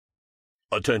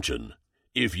Attention.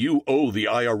 If you owe the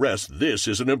IRS, this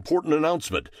is an important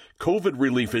announcement. COVID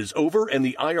relief is over and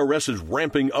the IRS is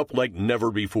ramping up like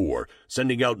never before,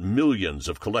 sending out millions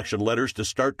of collection letters to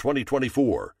start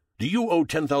 2024. Do you owe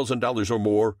 $10,000 or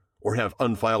more or have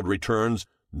unfiled returns?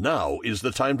 Now is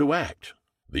the time to act.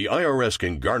 The IRS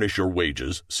can garnish your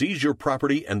wages, seize your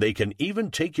property, and they can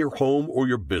even take your home or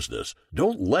your business.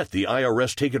 Don't let the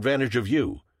IRS take advantage of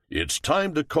you. It's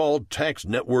time to call Tax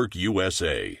Network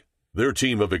USA. Their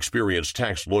team of experienced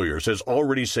tax lawyers has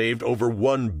already saved over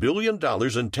 $1 billion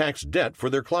in tax debt for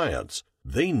their clients.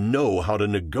 They know how to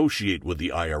negotiate with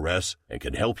the IRS and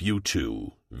can help you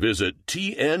too. Visit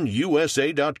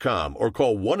tnusa.com or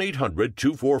call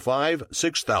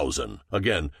 1-800-245-6000.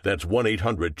 Again, that's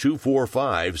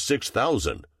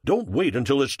 1-800-245-6000. Don't wait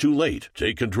until it's too late.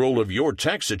 Take control of your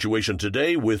tax situation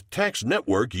today with Tax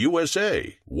Network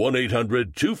USA.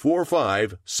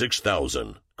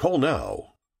 1-800-245-6000. Call now.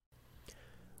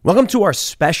 Welcome to our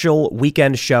special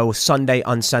weekend show, Sunday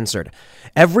Uncensored.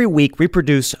 Every week, we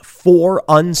produce 4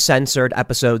 uncensored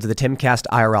episodes of the Timcast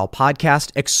IRL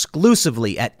podcast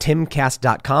exclusively at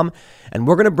timcast.com, and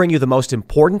we're going to bring you the most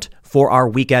important for our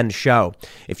weekend show.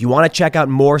 If you want to check out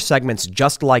more segments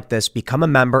just like this, become a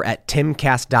member at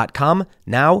timcast.com.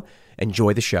 Now,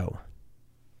 enjoy the show.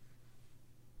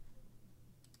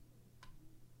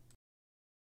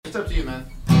 It's up to you, man.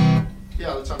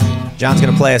 Yeah, that's on me. John's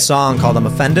going to play a song called I'm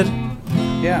Offended.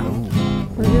 Yeah.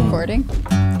 We're recording.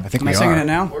 I think Am I singing it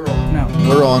now? We're rolling. No.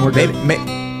 We're rolling. We're good.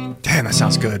 Damn, that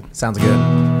sounds good. Sounds good.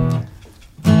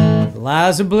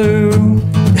 Liza Blue.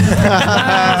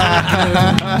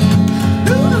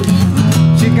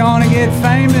 She's gonna get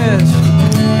famous,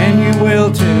 and you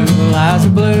will too. Liza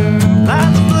Blue.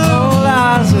 Liza Blue. Oh,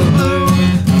 Liza Blue.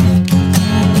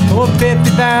 For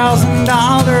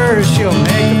 $50,000, she'll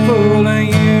make a fool of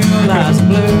you. Liza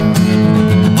Blue.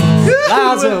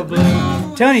 Liza Blue.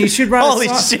 Tony, you should write Holy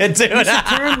a song. shit, dude. You should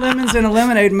turn lemons into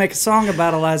lemonade and make a song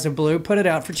about Eliza Blue. Put it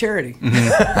out for charity. We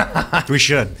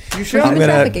should. You should. Human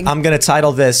trafficking. I'm gonna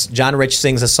title this John Rich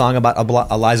sings a song about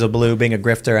Eliza Blue being a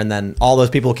grifter, and then all those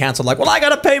people canceled like, well, I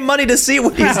gotta pay money to see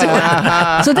what he's doing.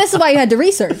 So this is why you had to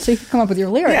research, so you could come up with your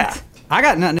lyrics. Yeah. I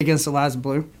got nothing against Eliza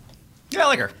Blue. Yeah, I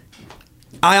like her.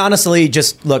 I honestly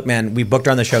just look, man. We booked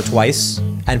her on the show twice,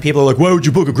 and people are like, "Why would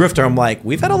you book a grifter?" I'm like,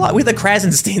 "We've had a lot. We had the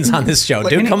Krasensteins on this show,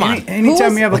 dude. Come on."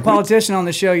 Anytime you have a politician on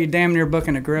the show, you damn near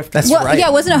booking a grift. That's Well, right. yeah,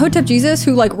 wasn't it Hotep Jesus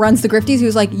who like runs the grifties?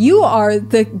 Who's like, you are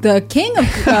the king of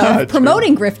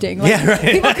promoting grifting. Like, Yeah, right.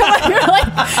 People come out here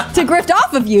like to grift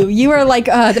off of you. You are like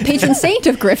the patron saint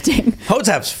of grifting.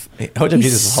 Hotep He's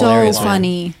Jesus is so hilarious, man.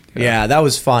 funny. Yeah, that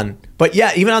was fun. But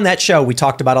yeah, even on that show, we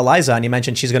talked about Eliza, and you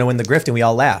mentioned she's going to win the grift, and we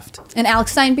all laughed. And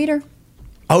Alex Stein beat her.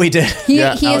 Oh, he did. He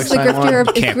Yeah, is Alex the Stein grifter won.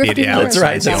 of Can't beat grifting Alex.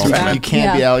 Alex. That's right. You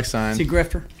can't be Yeah. Alex Is Stein. he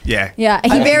grifter? Yeah. Yeah,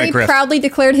 and he very grift. proudly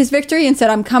declared his victory and said,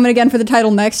 "I'm coming again for the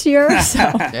title next year." So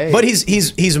Hey. But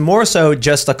he's more so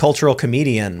just a cultural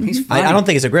comedian. He's funny. I don't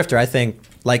think he's a grifter. I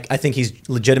think he's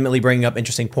legitimately bringing up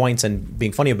interesting points and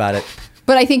being funny about it.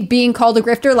 But I think being called a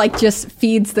grifter like just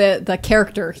feeds the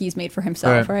character he's made for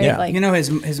himself, right? Yeah. Like, You know,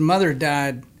 his mother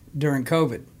died during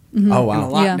COVID. Oh And the wow.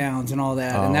 lockdowns and all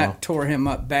that, and Oh. that tore him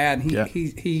up bad. Yeah.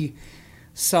 He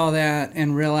saw that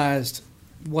and realized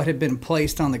what had been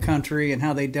placed on the country and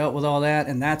how they dealt with all that,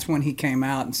 and that's when he came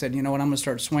out and said, "You know what? I'm going to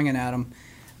start swinging at them,"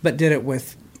 but did it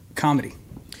with comedy.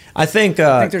 I think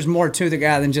I think there's more to the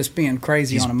guy than just being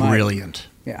crazy He's on a mic. brilliant.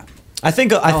 Yeah. I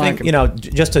think like him. you know,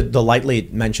 just to lightly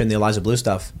mention the Eliza Blue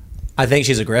stuff. I think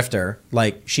she's a grifter.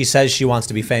 Like, she says she wants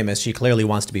to be famous. She clearly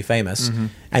wants to be famous.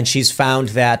 And she's found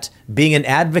that being an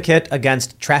advocate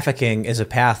against trafficking is a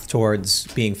path towards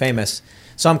being famous.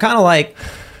 So I'm kind of like,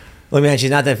 look, man,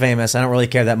 she's not that famous. I don't really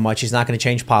care that much. She's not going to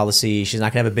change policy. She's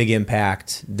not going to have a big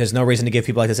impact. There's no reason to give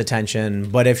people like this attention.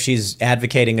 But if she's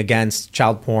advocating against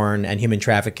child porn and human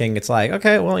trafficking, it's like,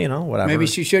 okay, well, you know, whatever. Maybe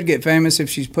she should get famous if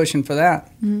she's pushing for that.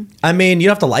 I mean, you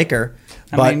don't have to like her.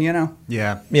 I But, mean, you know.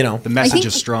 Yeah. you know. The message think-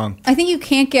 is strong. I think you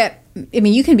can't get. I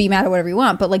mean, you can be mad at whatever you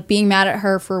want, but like being mad at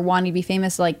her for wanting to be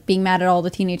famous, like being mad at all the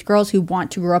teenage girls who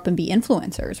want to grow up and be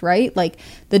influencers, right? Like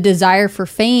the desire for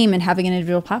fame and having an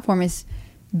individual platform is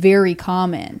very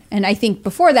common. And I think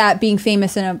before that, being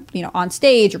famous in on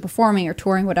stage or performing or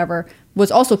touring, whatever,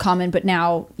 was also common. But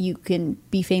now you can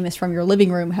be famous from your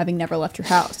living room, having never left your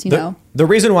house. You know. The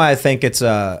reason why I think it's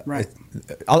Right.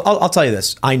 I'll tell you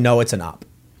this. I know it's an op.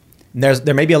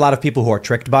 There may be a lot of people who are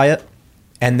tricked by it,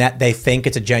 and that they think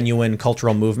it's a genuine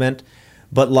cultural movement,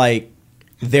 but like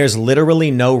there's literally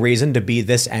no reason to be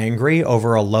this angry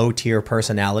over a low tier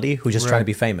personality who's just trying to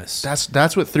be famous.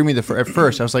 That's what threw me at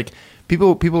first. I was like,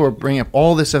 people were bringing up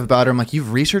all this stuff about her. I'm like,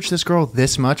 you've researched this girl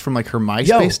this much from like her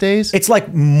MySpace days? It's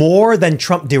like more than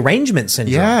Trump derangement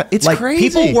syndrome. Yeah, it's like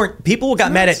crazy. People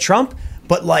got mad at Trump,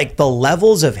 but like the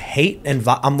levels of hate and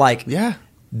I'm like, yeah,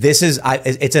 this is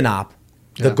it's an op.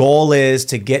 The goal is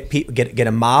to get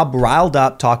a mob riled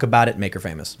up, talk about it, make her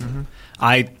famous. Mm-hmm.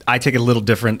 I take a little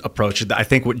different approach. I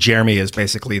think what Jeremy is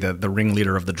basically the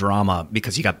ringleader of the drama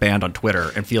because he got banned on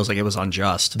Twitter and feels like it was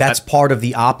unjust. That's part of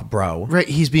the op, bro. Right.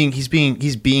 He's being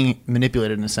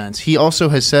manipulated in a sense. He also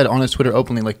has said on his Twitter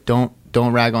openly, like, don't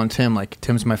rag on Tim. Like,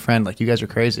 Tim's my friend. Like, you guys are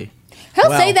crazy.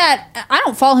 He'll say that. I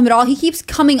don't follow him at all. He keeps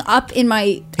coming up in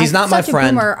my. He's not my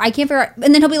friend. Boomer. I can't figure out.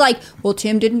 And then he'll be like, "Well,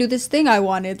 Tim didn't do this thing I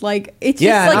wanted." Like it's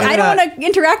just like I don't want to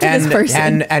interact with this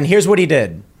person. And here's what he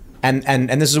did. And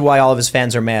this is why all of his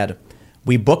fans are mad.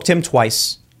 We booked him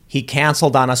twice. He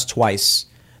canceled on us twice.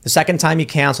 The second time he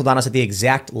canceled on us at the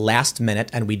exact last minute,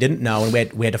 and we didn't know, and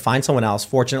we had to find someone else.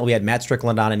 Fortunately, we had Matt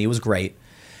Strickland on, and he was great.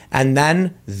 And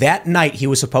then that night he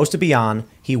was supposed to be on,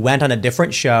 he went on a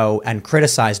different show and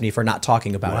criticized me for not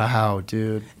talking about it. Wow,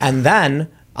 dude. And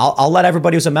then I'll let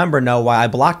everybody who's a member know why I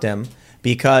blocked him,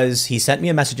 because he sent me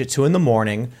a message at 2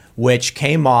 a.m, which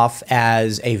came off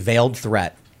as a veiled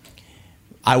threat.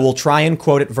 I will try and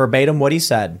quote it verbatim what he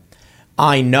said.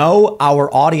 "I know our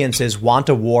audiences want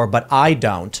a war, but I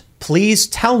don't. Please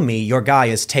tell me your guy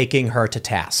is taking her to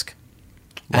task."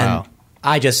 Wow. And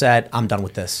I just said, I'm done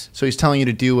with this. So he's telling you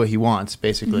to do what he wants,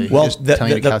 basically. Well, He's just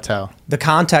telling you to kowtow. The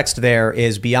context there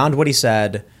is beyond what he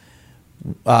said.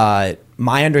 My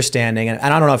understanding, and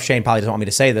I don't know if Shane probably doesn't want me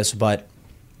to say this, but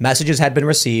messages had been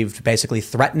received basically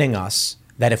threatening us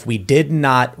that if we did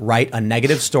not write a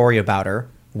negative story about her,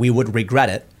 we would regret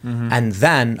it. Mm-hmm. And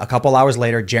then a couple hours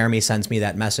later, Jeremy sends me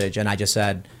that message, and I just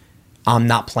said, I'm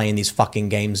not playing these fucking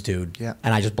games, dude. Yeah.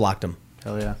 And I just blocked him.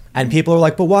 Hell yeah. And people are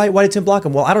like, but why did Tim block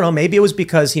him? Well, I don't know. Maybe it was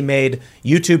because he made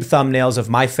YouTube thumbnails of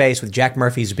my face with Jack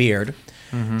Murphy's beard,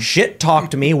 shit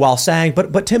talked me while saying,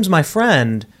 but Tim's my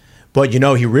friend. But, you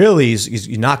know, he really is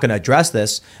not going to address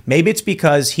this. Maybe it's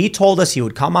because he told us he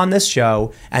would come on this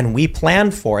show and we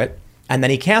planned for it. And then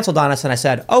he canceled on us. And I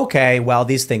said, okay, well,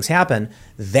 these things happen.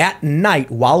 That night,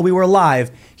 while we were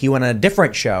live, he went on a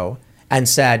different show and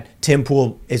said, Tim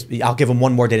Pool, I'll give him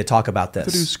one more day to talk about this.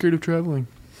 But he was scared of traveling.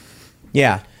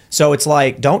 Yeah. So it's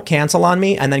like, don't cancel on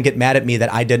me and then get mad at me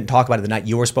that I didn't talk about it the night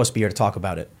you were supposed to be here to talk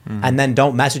about it. Mm-hmm. And then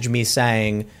don't message me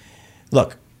saying,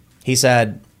 look, he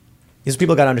said, these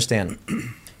people got to understand.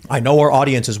 I know our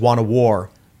audiences want a war,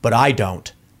 but I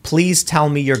don't. Please tell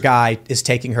me your guy is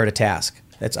taking her to task.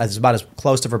 It's about as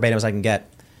close to verbatim as I can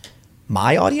get.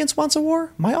 My audience wants a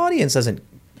war? My audience doesn't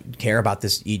care about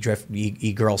this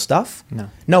e-girl stuff.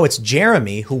 No, it's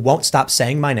Jeremy who won't stop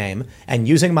saying my name and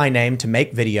using my name to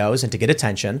make videos and to get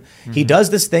attention. Mm-hmm. He does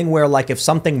this thing where, like, if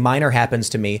something minor happens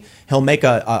to me, he'll make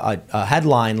a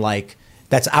headline like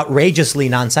that's outrageously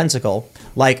nonsensical.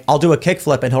 Like, I'll do a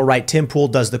kickflip and he'll write, Tim Pool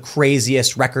does the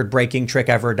craziest record-breaking trick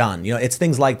ever done. You know, it's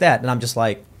things like that. And I'm just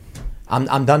like,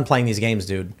 I'm done playing these games,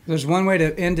 dude. There's one way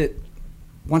to end it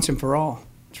once and for all.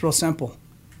 It's real simple.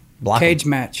 Block Cage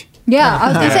him. match. Yeah, I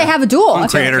was going to say have a duel. On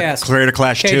Creator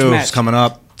Clash Cage 2 match. is coming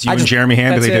up. It's you I and just- Jeremy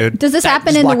Hambly, that's it. dude. Does this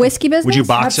happen Just in the block- whiskey business? Would you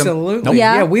box him? Absolutely. Nope.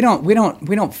 Yeah. Yeah, we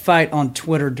don't fight on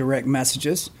Twitter direct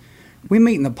messages. We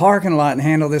meet in the parking lot and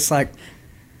handle this like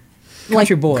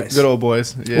country boys. Good old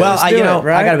boys. Yeah. Well, Let's do it, I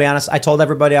right? got to be honest. I told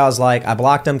everybody, I was like, I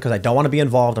blocked him because I don't want to be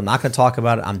involved. I'm not going to talk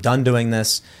about it. I'm done doing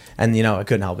this. And, you know, I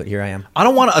couldn't help it. Here I am. I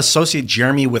don't want to associate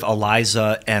Jeremy with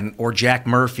Eliza or Jack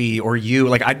Murphy or you.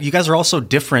 Like, you guys are all so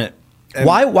different. And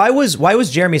Why was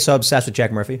Jeremy so obsessed with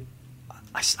Jack Murphy?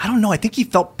 I don't know. I think he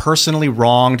felt personally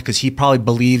wronged because he probably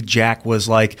believed Jack was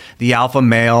like the alpha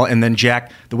male, and then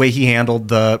Jack, the way he handled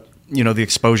the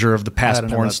exposure of the past don't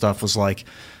know porn that. stuff was like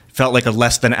felt like a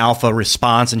less than alpha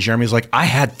response. And Jeremy was like, I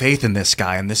had faith in this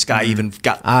guy, and this guy even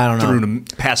got I don't know. through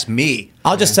to past me.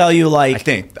 I'll just tell you, like,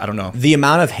 I don't know. the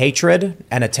amount of hatred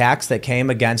and attacks that came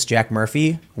against Jack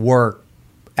Murphy were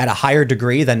at a higher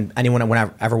degree than anyone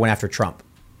ever went after Trump.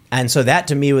 And so that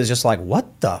to me was just like,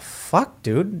 what the fuck,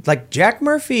 dude? Like, Jack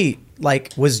Murphy,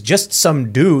 like, was just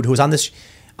some dude who was on the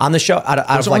show out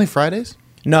was of it like only Fridays?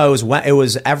 No, it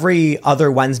was every other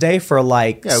Wednesday for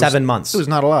like Yeah, it was- 7 months. It was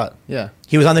not a lot. Yeah.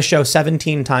 He was on the show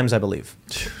 17 times, I believe.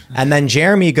 And then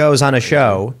Jeremy goes on a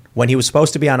show when he was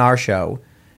supposed to be on our show.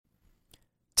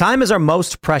 Time is our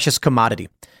most precious commodity.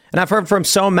 And I've heard from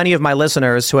so many of my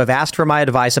listeners who have asked for my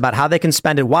advice about how they can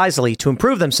spend it wisely to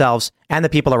improve themselves and the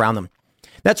people around them.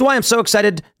 That's why I'm so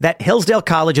excited that Hillsdale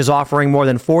College is offering more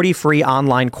than 40 free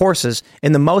online courses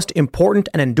in the most important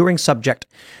and enduring subject.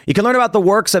 You can learn about the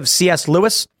works of C.S.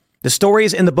 Lewis, the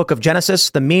stories in the book of Genesis,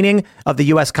 the meaning of the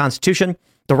U.S. Constitution,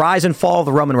 the rise and fall of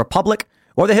the Roman Republic,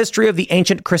 or the history of the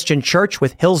ancient Christian church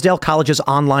with Hillsdale College's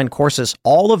online courses,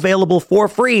 all available for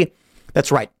free.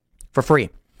 That's right, for free.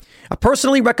 I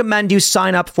personally recommend you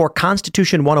sign up for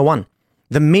Constitution 101.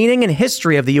 The meaning and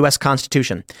history of the U.S.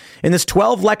 Constitution. In this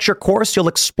 12-lecture course, you'll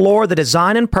explore the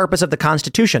design and purpose of the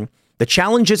Constitution, the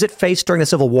challenges it faced during the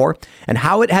Civil War, and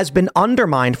how it has been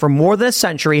undermined for more than a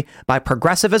century by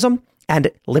progressivism and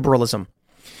liberalism.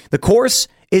 The course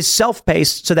is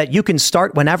self-paced so that you can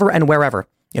start whenever and wherever.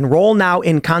 Enroll now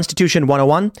in Constitution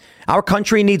 101. Our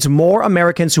country needs more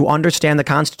Americans who understand the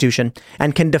Constitution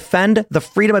and can defend the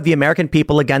freedom of the American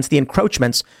people against the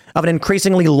encroachments of an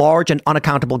increasingly large and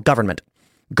unaccountable government.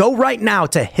 Go right now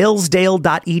to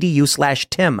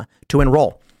hillsdale.edu/Tim to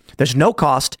enroll. There's no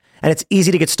cost, and it's easy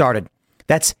to get started.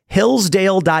 That's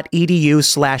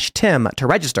hillsdale.edu/Tim to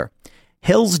register.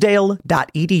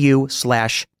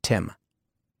 hillsdale.edu/Tim.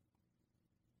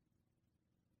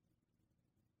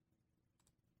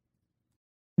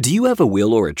 Do you have a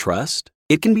will or a trust?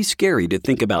 It can be scary to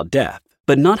think about death,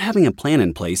 but not having a plan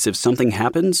in place if something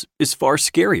happens is far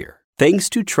scarier. Thanks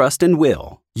to Trust and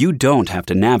Will, you don't have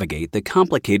to navigate the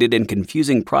complicated and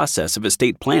confusing process of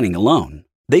estate planning alone.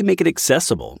 They make it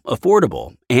accessible,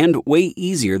 affordable, and way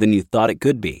easier than you thought it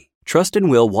could be. Trust and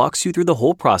Will walks you through the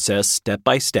whole process step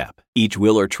by step. Each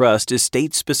will or trust is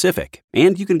state-specific,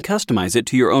 and you can customize it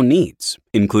to your own needs,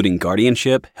 including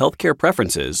guardianship, healthcare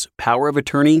preferences, power of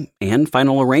attorney, and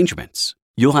final arrangements.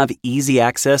 You'll have easy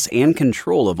access and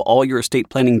control of all your estate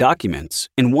planning documents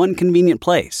in one convenient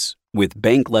place with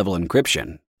bank-level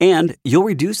encryption. And you'll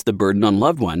reduce the burden on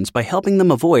loved ones by helping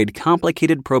them avoid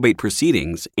complicated probate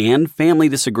proceedings and family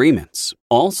disagreements,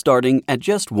 all starting at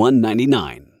just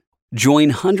 $199. Join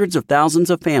hundreds of thousands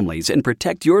of families and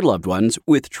protect your loved ones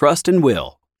with Trust and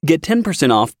Will. Get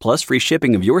 10% off plus free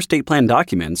shipping of your estate plan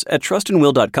documents at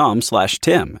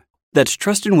trustandwill.com/Tim. That's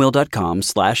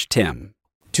trustandwill.com/Tim.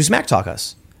 To smack talk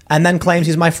us, and then claims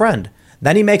he's my friend.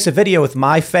 Then he makes a video with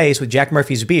my face with Jack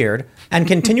Murphy's beard and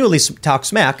continually talks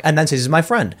smack and then says he's my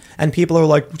friend. And people are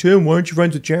like, Tim, why aren't you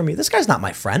friends with Jeremy? This guy's not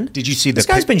my friend. Did you see this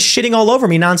guy's been shitting all over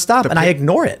me nonstop and I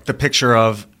ignore it. The picture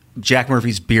of Jack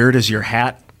Murphy's beard as your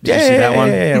hat? Did you see that one?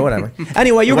 Yeah, whatever.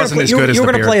 Anyway, you were going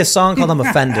to play a song called I'm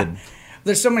Offended.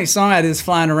 There's so many song ideas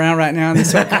flying around right now in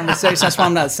this whole conversation. That's why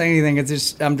I'm not saying anything.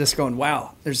 I'm just going,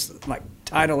 wow. There's like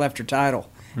title after title.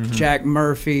 Mm-hmm. Jack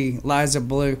Murphy, Liza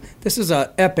Blue. This is an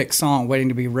epic song waiting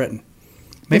to be written.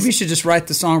 Maybe you should just write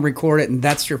the song, record it, and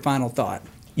that's your final thought.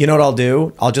 You know what I'll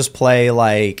do? I'll just play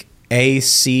like A,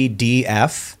 C, D,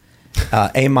 F,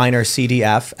 A minor, C, D,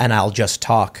 F, and I'll just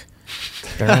talk.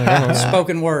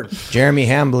 Spoken word. Jeremy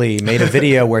Hambley made a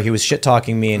video where he was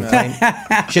shit-talking me and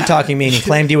he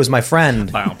claimed he was my friend.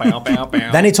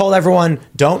 Then he told everyone,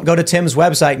 don't go to Tim's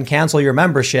website and cancel your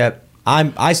membership.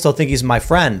 I still think he's my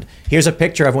friend. Here's a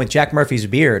picture of him with Jack Murphy's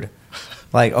beard.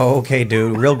 Like, oh, okay,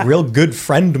 dude, real good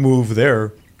friend move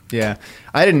there. Yeah,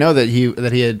 I didn't know that he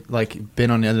had like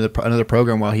been on another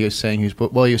program while he was saying he was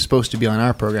supposed to be on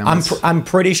our program. I'm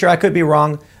pretty sure, I could be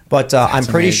wrong, but I'm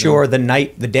pretty sure the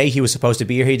day he was supposed to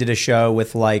be here, he did a show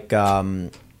with like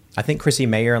I think Chrissy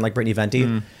Mayer and like Brittany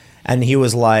Venti. And he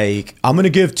was like, I'm going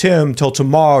to give Tim till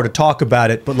tomorrow to talk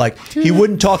about it. But like, he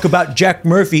wouldn't talk about Jack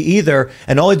Murphy either.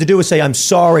 And all he had to do was say, I'm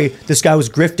sorry, this guy was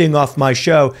grifting off my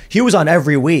show. He was on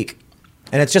every week.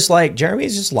 And it's just like,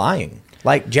 Jeremy's just lying.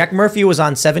 Like, Jack Murphy was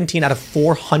on 17 out of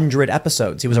 400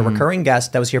 episodes. He was a recurring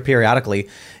guest that was here periodically.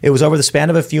 It was over the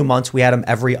span of a few months. We had him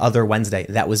every other Wednesday.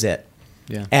 That was it.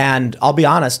 Yeah. And I'll be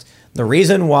honest, the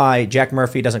reason why Jack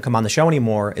Murphy doesn't come on the show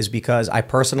anymore is because I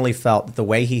personally felt that the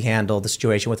way he handled the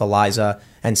situation with Eliza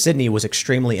and Sydney was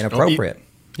extremely inappropriate.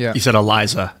 You said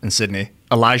Eliza and Sydney.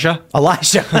 Elijah?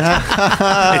 Elijah.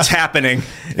 It's happening.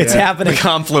 It's happening. The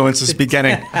confluence is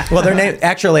beginning. Well, their name,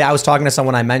 actually, I was talking to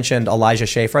someone, I mentioned Elijah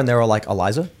Schaefer, and they were like,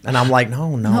 Eliza? And I'm like,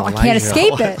 no, I can't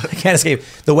escape it. I can't escape.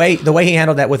 The way he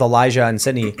handled that with Elijah and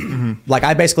Sydney, like,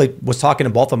 I basically was talking to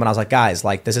both of them, and I was like, guys,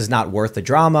 like, this is not worth the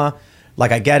drama.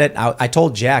 Like, I get it. I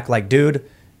told Jack, like, dude,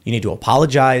 you need to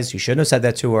apologize. You shouldn't have said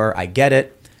that to her. I get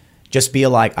it. Just be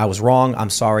like, I was wrong. I'm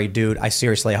sorry, dude. I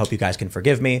hope you guys can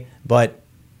forgive me. But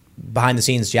behind the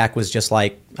scenes, Jack was just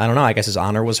like, I don't know. I guess his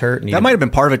honor was hurt. And that might have been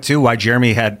part of it, too, why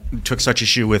Jeremy took such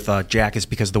issue with Jack is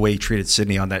because of the way he treated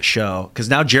Sydney on that show. Because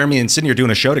now Jeremy and Sydney are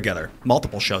doing a show together,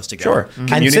 multiple shows together. Sure.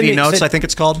 Community Notes, I think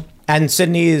it's called. And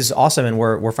Sydney is awesome, and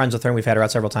we're friends with her, and we've had her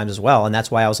out several times as well. And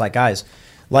that's why I was like, guys,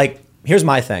 like, here's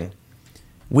my thing.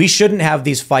 we shouldn't have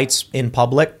these fights in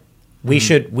public. We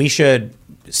should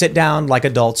sit down like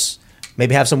adults,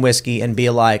 maybe have some whiskey and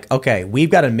be like, okay, we've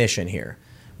got a mission here.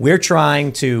 We're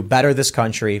trying to better this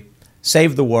country,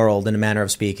 save the world in a manner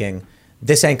of speaking.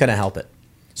 This ain't going to help it.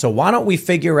 So why don't we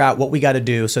figure out what we got to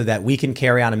do so that we can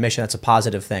carry on a mission that's a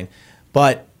positive thing?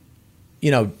 But,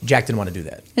 Jack didn't want to do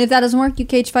that. And if that doesn't work, you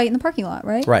cage fight in the parking lot,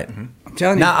 right? Right. I'm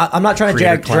telling you. Now, I'm not trying to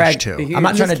Creative drag. clash, too. I'm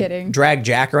not I'm trying just to kidding. drag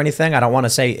Jack or anything. I don't want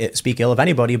to speak ill of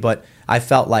anybody, but I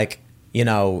felt like,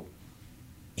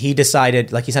 he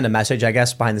decided, like he sent a message, I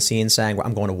guess, behind the scenes saying,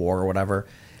 I'm going to war or whatever.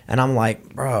 And I'm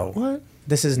like, bro, what?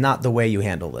 This is not the way you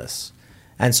handle this.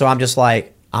 And so I'm just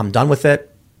like, I'm done with it.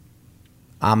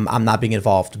 I'm not being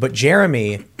involved. But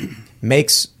Jeremy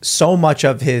makes so much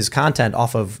of his content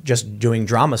off of just doing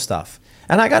drama stuff.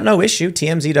 And I got no issue.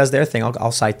 TMZ does their thing.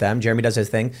 I'll cite them. Jeremy does his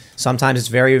thing. Sometimes it's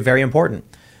very, very important.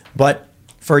 But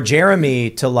for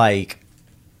Jeremy to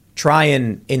try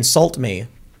and insult me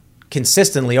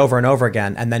consistently over and over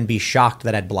again and then be shocked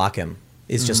that I'd block him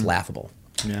is just laughable.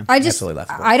 Yeah. Absolutely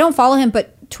laughable. I don't follow him,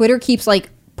 but Twitter keeps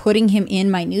putting him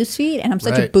in my newsfeed, and I'm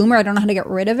such a Right. boomer. I don't know how to get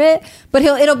rid of it. But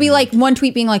it'll be like one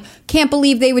tweet being like, "Can't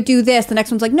believe they would do this." The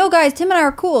next one's like, "No, guys, Tim and I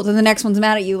are cool." Then the next one's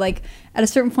mad at you. At a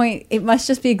certain point, it must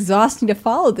just be exhausting to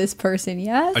follow this person.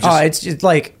 Yes. It's just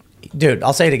dude,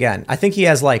 I'll say it again. I think he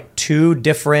has 2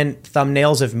 different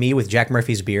thumbnails of me with Jack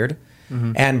Murphy's beard.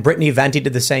 Mm-hmm. And Brittany Venti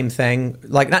did the same thing.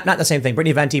 Not the same thing.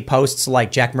 Brittany Venti posts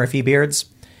Jack Murphy beards.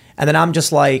 And then I'm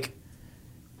just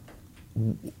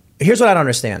here's what I don't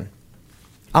understand.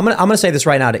 I'm gonna say this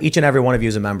right now to each and every one of you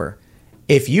as a member.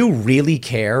 If you really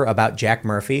care about Jack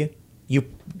Murphy, you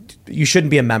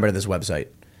shouldn't be a member of this website.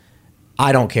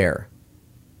 I don't care.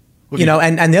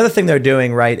 And the other thing they're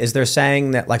doing, right, is they're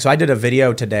saying that so I did a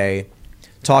video today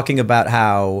talking about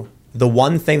how the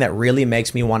one thing that really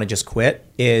makes me want to just quit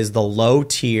is the low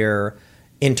tier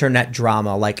internet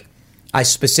drama. I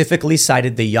specifically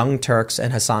cited the Young Turks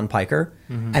and Hassan Piker,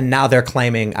 and now they're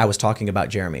claiming I was talking about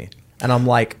Jeremy. And I'm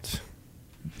like,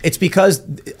 it's because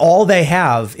all they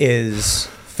have is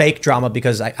fake drama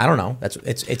because I don't know.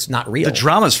 It's not real. The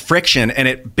drama's friction and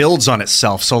it builds on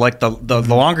itself. So the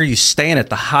longer you stay in it,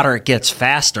 the hotter it gets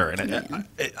faster. And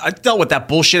I dealt with that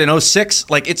bullshit in 2006.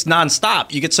 It's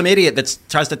nonstop. You get some idiot that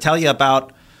tries to tell you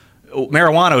about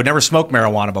marijuana who never smoked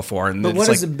marijuana before. And But what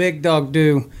does a big dog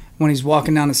do when he's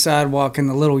walking down the sidewalk and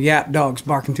the little yap dog's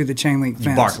barking through the chain link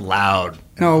fence? Bark loud.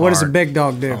 No, what does a hard. big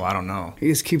dog do? Oh, I don't know. He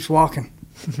just keeps walking.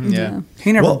 Yeah.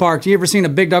 He never barked. You ever seen a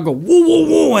big dog go woo woo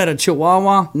woo at a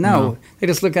chihuahua? No. They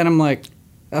just look at him like,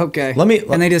 okay.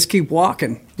 And they just keep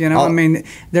walking.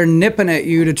 They're nipping at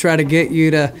you to try to get you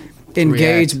to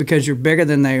engage React. because you're bigger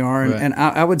than they are. Right. And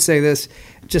I would say this,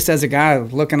 just as a guy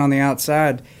looking on the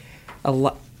outside,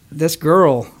 this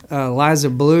girl,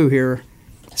 Liza Blue here,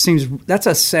 that's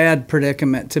a sad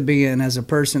predicament to be in as a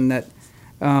person that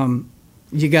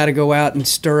you got to go out and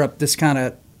stir up this kind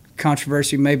of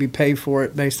controversy, maybe pay for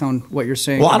it based on what you're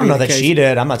saying. Well, I don't know that she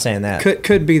did. I'm not saying that.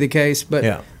 Could be the case,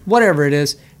 but whatever it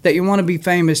is, that you want to be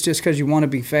famous just because you want to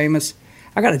be famous.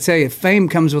 I got to tell you, fame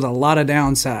comes with a lot of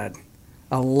downside,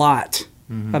 a lot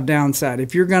of downside.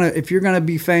 If you're gonna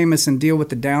be famous and deal with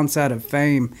the downside of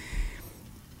fame,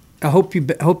 I hope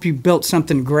you built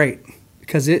something great,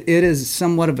 because it is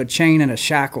somewhat of a chain and a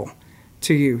shackle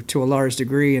to you to a large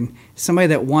degree, and somebody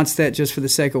that wants that just for the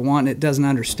sake of wanting it doesn't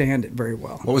understand it very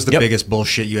well. What was the biggest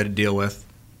bullshit you had to deal with?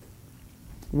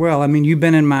 Well, you've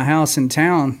been in my house in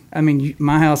town.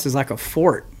 My house is like a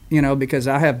fort, because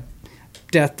I have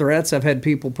death threats. I've had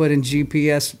people put in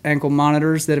GPS ankle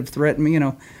monitors that have threatened me,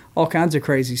 all kinds of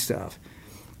crazy stuff.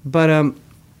 But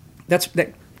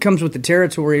that comes with the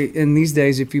territory in these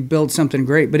days if you build something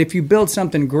great. But if you build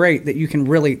something great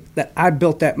that I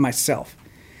built that myself.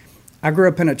 I grew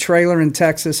up in a trailer in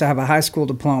Texas. I have a high school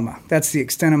diploma. That's the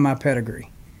extent of my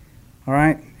pedigree. All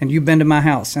right? And you've been to my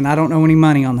house, and I don't owe any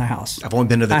money on the house. I've only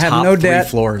been to the I have top no 3 debt.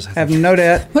 floors. I have no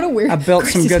debt. What a weird I built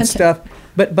some crazy good sentence. stuff.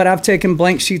 But I've taken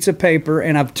blank sheets of paper,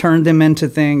 and I've turned them into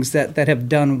things that have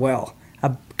done well.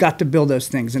 I've got to build those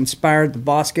things. Inspired. The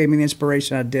boss gave me the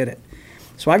inspiration. I did it.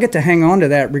 So I get to hang on to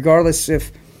that regardless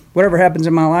if whatever happens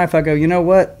in my life, I go, you know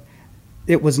what?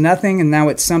 It was nothing, and now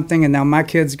it's something, and now my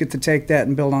kids get to take that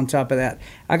and build on top of that.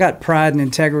 I got pride and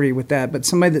integrity with that. But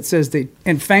somebody that says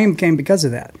and fame came because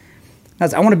of that.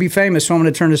 I want to be famous, so I'm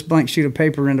going to turn this blank sheet of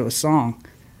paper into a song.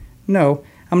 No,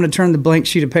 I'm going to turn the blank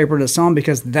sheet of paper into a song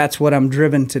because that's what I'm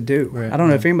driven to do. Right. I don't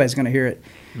know if anybody's going to hear it.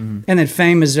 And then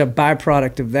fame is a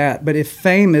byproduct of that. But if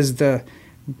fame is the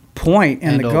point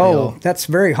and the End all, goal, be all. that's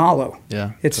very hollow.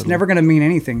 Yeah, It's totally. never going to mean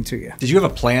anything to you. Did you have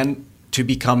a plan to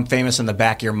become famous in the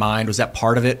back of your mind? Was that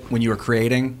part of it when you were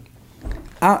creating?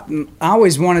 I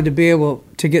always wanted to be able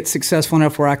to get successful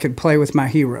enough where I could play with my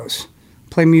heroes,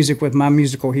 play music with my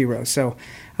musical heroes. So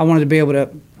I wanted to be able to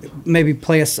maybe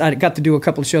I got to do a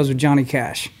couple of shows with Johnny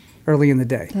Cash early in the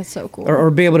day. That's so cool. Or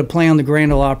be able to play on the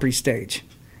Grand Ole Opry stage.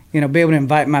 You know, be able to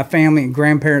invite my family and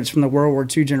grandparents from the World War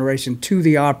II generation to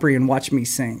the Opry and watch me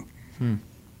sing.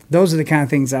 Those are the kind of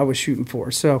things I was shooting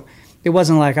for. So it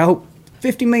wasn't like, I hope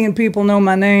 50 million people know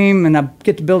my name and I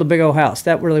get to build a big old house.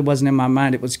 That really wasn't in my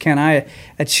mind. It was, can I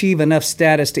achieve enough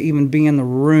status to even be in the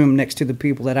room next to the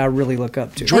people that I really look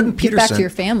up to? Jordan Get back Peterson. to your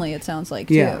family, it sounds like,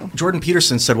 Yeah. too. Jordan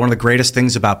Peterson said one of the greatest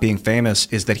things about being famous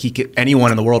is that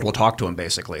anyone in the world will talk to him,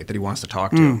 basically, that he wants to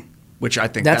talk to, which I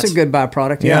think That's a good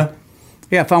byproduct. Yeah.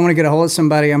 Yeah, if I want to get a hold of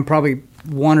somebody, I'm probably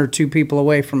one or two people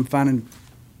away from finding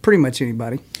pretty much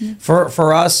anybody.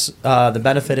 For us, the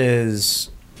benefit is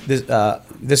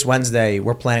this Wednesday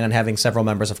we're planning on having several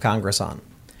members of Congress on.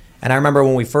 And I remember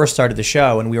when we first started the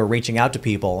show and we were reaching out to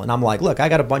people, and I'm like, look, I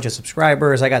got a bunch of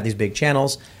subscribers, I got these big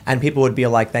channels, and people would be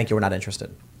like, thank you, we're not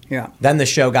interested. Yeah. Then the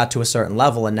show got to a certain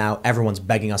level, and now everyone's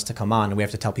begging us to come on, and we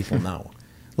have to tell people no.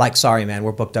 Like, sorry, man,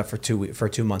 we're booked up for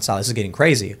 2 months out. This is getting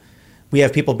crazy. We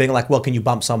have people being like, well, can you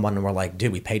bump someone? And we're like,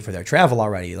 dude, we paid for their travel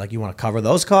already. Like, you want to cover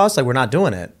those costs? Like, we're not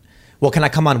doing it. Well, can I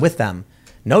come on with them?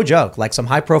 No joke. Like, some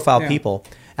high-profile people.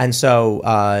 And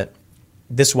so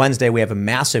this Wednesday, we have a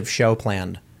massive show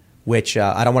planned, which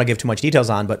I don't want to give too much details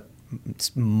on, but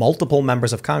it's multiple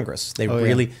members of Congress. They're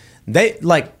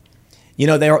now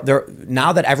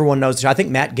that everyone knows, I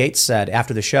think Matt Gaetz said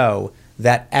after the show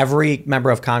that every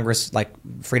member of Congress, like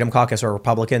Freedom Caucus or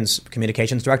Republicans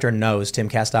communications director, knows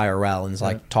Timcast IRL and is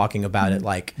like talking about it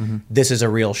like this is a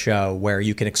real show where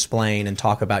you can explain and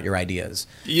talk about your ideas.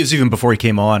 It was even before he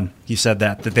came on, he said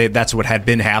that's what had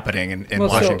been happening in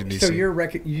Washington, D.C. So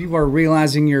you are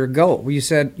realizing your goal. You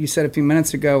said a few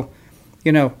minutes ago,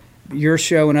 you know, your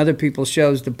show and other people's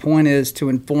shows, the point is to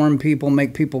inform people,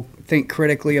 make people think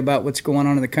critically about what's going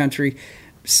on in the country,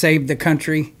 save the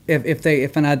country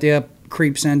if an idea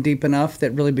creeps in deep enough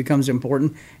that really becomes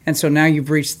important. And so now you've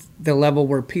reached the level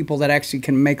where people that actually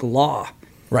can make law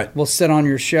will sit on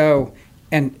your show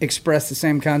and express the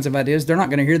same kinds of ideas. They're not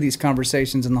going to hear these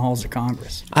conversations in the halls of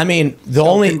Congress. I mean,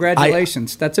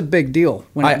 congratulations. That's a big deal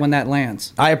when that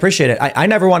lands. I appreciate it. I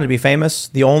never wanted to be famous.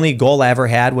 The only goal I ever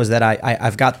had was that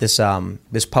I've got this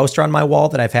this poster on my wall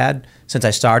that I've had since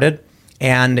I started,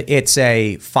 and it's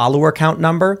a follower count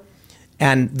number.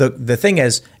 And the thing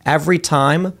is, every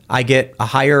time I get a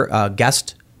higher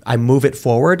guest, I move it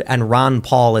forward, and Ron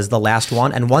Paul is the last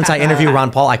one. And once I interview Ron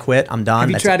Paul, I quit. I'm done.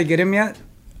 Have you tried to get him yet?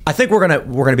 I think we're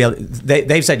gonna be able.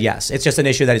 They've said yes. It's just an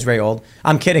issue that is very old.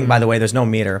 I'm kidding, by the way. There's no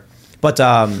meter, but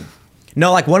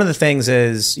no. Like, one of the things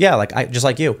is, just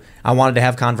like you, I wanted to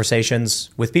have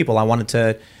conversations with people. I wanted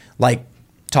to like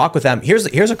talk with them. Here's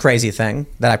a crazy thing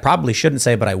that I probably shouldn't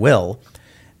say, but I will.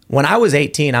 When I was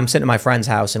 18, I'm sitting at my friend's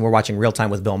house and we're watching Real Time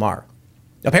with Bill Maher.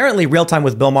 Apparently, Real Time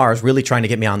with Bill Maher is really trying to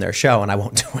get me on their show, and I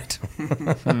won't do it.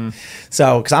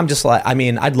 So, because I'm just like, I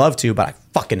mean, I'd love to, but I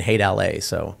fucking hate LA.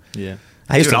 So, yeah.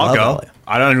 I used to love I'll go. LA.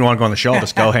 I don't even want to go on the show. I'll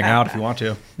just go hang out if you want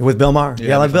to. With Bill Maher.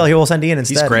 Yeah, like Bill, he will send Ian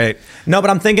instead. He's great. No, but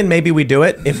I'm thinking maybe we do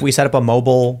it if we set up a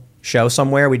mobile show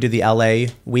somewhere. We do the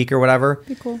LA week or whatever.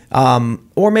 Be cool.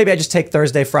 Or maybe I just take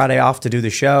Thursday, Friday off to do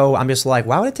the show. I'm just like,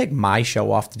 why would I take my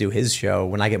show off to do his show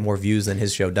when I get more views than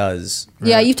his show does?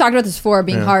 Yeah, you've talked about this before,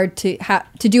 being hard to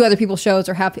do other people's shows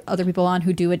or have other people on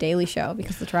who do a daily show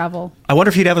because of the travel. I wonder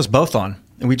if he'd have us both on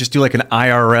and we just do like an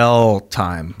IRL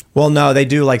time. Well, no, they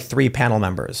do like 3 panel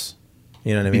members.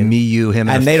 You know what I mean? Me, you, him,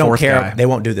 and they the don't fourth care. guy. They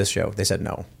won't do this show. They said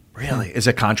no. Really? Is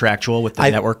it contractual with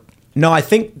the network? No, I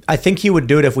think he would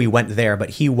do it if we went there, but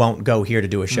he won't go here to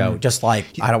do a show. Just like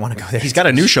I don't want to go there. He's got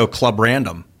a new show, Club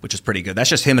Random, which is pretty good. That's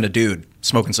just him and a dude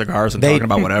smoking cigars and talking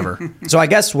about whatever. So I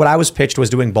guess what I was pitched was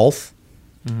doing both,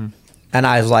 and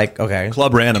I was like, okay.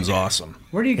 Club Random's awesome.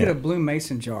 Where do you get a blue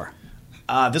mason jar?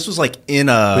 This was like in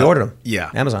a. We ordered them. Yeah,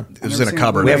 Amazon. It was in a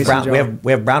cupboard.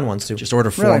 We have brown ones too. Just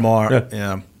order 4 Really? more.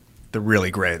 Yeah. They're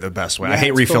really great. The best way. I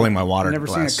hate it's refilling cool. my water I've never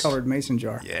glass. seen a colored mason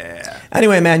jar. Yeah.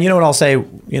 Anyway, man, you know what I'll say?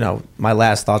 You know, my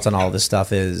last thoughts on all this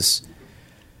stuff is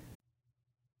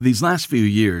These last few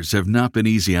years have not been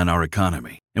easy on our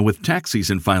economy. And with tax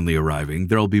season finally arriving,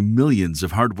 there will be millions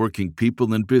of hardworking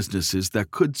people and businesses that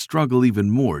could struggle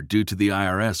even more due to the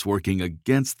IRS working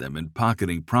against them and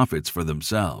pocketing profits for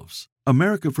themselves.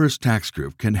 America First Tax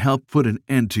Group can help put an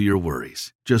end to your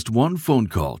worries. Just one phone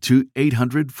call to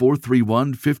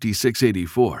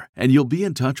 800-431-5684, and you'll be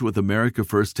in touch with America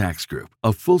First Tax Group,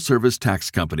 a full-service tax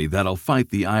company that'll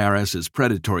fight the IRS's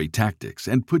predatory tactics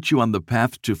and put you on the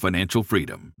path to financial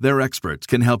freedom. Their experts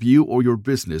can help you or your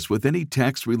business with any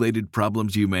tax-related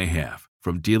problems you may have.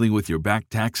 from dealing with your back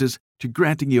taxes to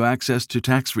granting you access to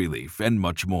tax relief and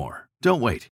much more. Don't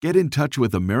wait. Get in touch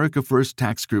with America First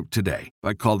Tax Group today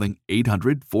by calling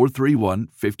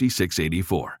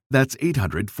 800-431-5684. That's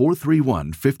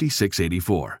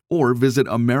 800-431-5684. Or visit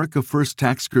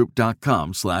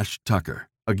americafirsttaxgroup.com/Tucker.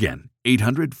 Again,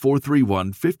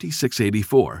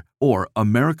 800-431-5684 or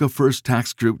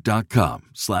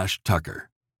americafirsttaxgroup.com/Tucker.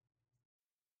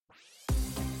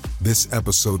 This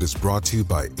episode is brought to you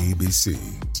by ABC.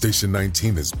 Station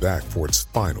 19 is back for its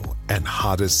final and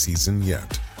hottest season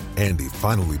yet. Andy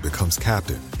finally becomes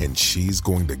captain, and she's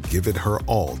going to give it her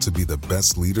all to be the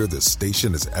best leader the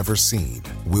station has ever seen.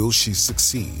 Will she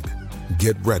succeed?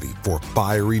 Get ready for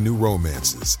fiery new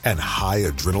romances and high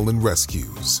adrenaline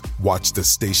rescues. Watch the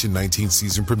Station 19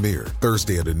 season premiere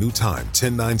Thursday at a new time,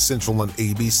 10/9 Central on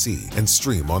ABC, and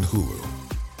stream on Hulu.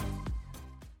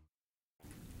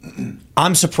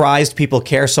 I'm surprised people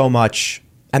care so much.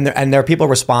 And there are people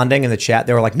responding in the chat.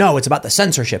 They were like, no, it's about the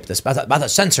censorship. This about the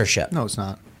censorship. No, it's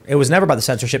not. It was never about the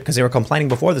censorship because they were complaining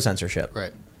before the censorship.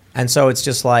 Right. And so it's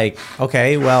just like,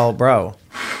 okay, well, bro,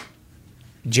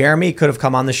 Jeremy could have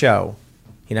come on the show.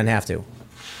 He didn't have to.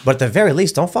 But at the very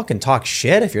least, don't fucking talk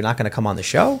shit if you're not going to come on the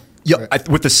show. Yeah,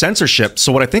 with the censorship.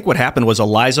 So what I think what happened was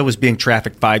Eliza was being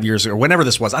trafficked 5 years ago, or whenever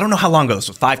this was. I don't know how long ago this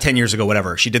was, 5-10 years ago,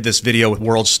 whatever. She did this video with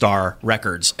World Star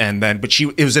Records, and then, but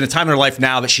it was in a time in her life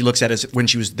now that she looks at as when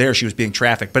she was there, she was being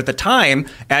trafficked. But at the time,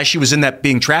 as she was in that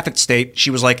being trafficked state,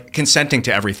 she was like consenting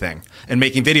to everything and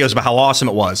making videos about how awesome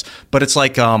it was. But it's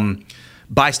like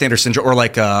bystander syndrome, or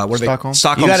like Stockholm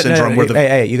syndrome.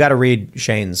 Hey, you got to read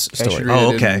Shane's story.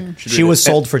 Oh, okay. She was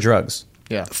sold for drugs.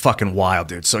 Yeah, fucking wild,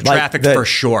 dude. So trafficked for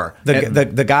sure.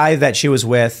 The guy that she was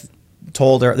with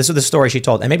told her, this is the story she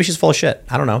told, and maybe she's full of shit.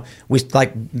 I don't know.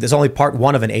 There's only part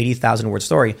one of an 80,000 word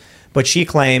story, but she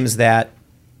claims that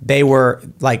they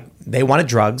wanted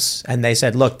drugs, and they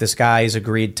said, look, this guy's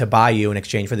agreed to buy you in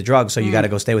exchange for the drugs, so you got to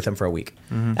go stay with him for a week.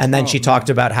 Mm-hmm. And then she talked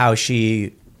about how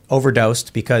she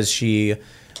overdosed because she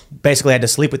basically had to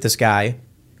sleep with this guy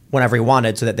whenever he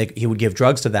wanted so that he would give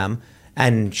drugs to them.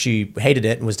 And she hated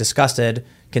it and was disgusted,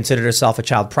 considered herself a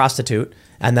child prostitute,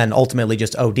 and then ultimately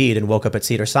just OD'd and woke up at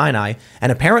Cedars-Sinai.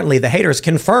 And apparently the haters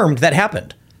confirmed that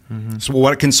happened. Mm-hmm. So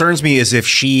what concerns me is if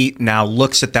she now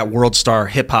looks at that World Star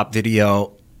hip hop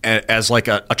video as like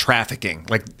a trafficking,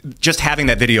 like just having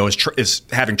that video is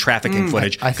having trafficking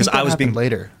footage. Because I was being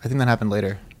later. I think that happened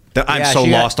later. I'm so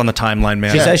lost on the timeline,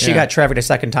 man. She says she got trafficked a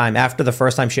second time. After the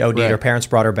first time she OD'd, her parents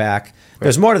brought her back. Right.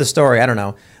 There's more to the story. I don't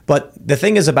know. But the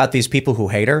thing is about these people who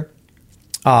hate her,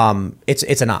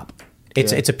 it's an op.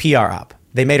 It's a PR op.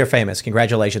 They made her famous.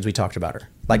 Congratulations, we talked about her.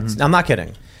 Like, I'm not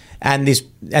kidding. And these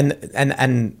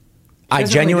and I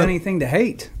genuinely done anything to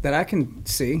hate that I can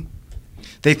see.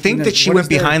 They think that she went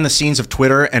behind the scenes of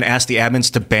Twitter and asked the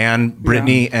admins to ban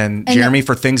Britney and Jeremy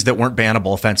for things that weren't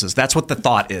bannable offenses. That's what the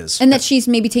thought is. And that she's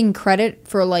maybe taking credit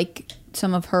for like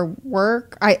some of her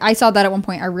work. I saw that at one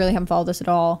point. I really haven't followed this at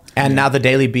all. And now the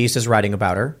Daily Beast is writing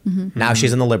about her. Mm-hmm. Now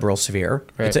she's in the liberal sphere.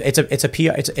 Right. It's a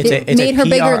PR. It made her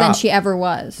bigger than she ever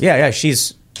was. Yeah.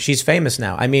 She's famous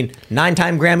now. I mean,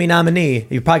 9-time Grammy nominee.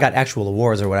 You probably got actual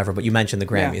awards or whatever, but you mentioned the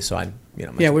Grammys, so I'm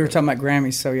we were talking about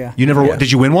Grammys, so yeah. You never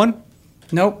did you win one?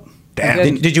 Nope.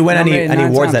 Damn. Did you win any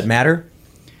awards that matter?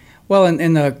 Well,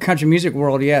 in the country music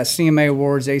world, yeah, CMA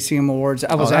Awards, ACM Awards.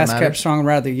 I was ASCAP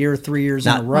Songwriter of the Year 3 years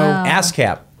in a row. Wow.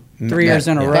 ASCAP. 3 years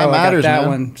in a row, I got that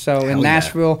one. So in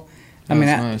Nashville,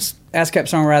 nice. ASCAP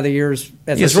Songwriter of the Year.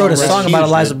 You just wrote a song about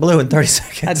Eliza Blue in 30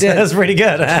 seconds. I did. That's pretty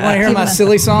good. You want to hear my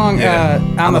silly song,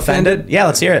 I'm Offended? Yeah,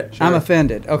 let's hear it. Sure. I'm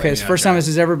Offended. Okay, it's the first time this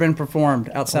has ever been performed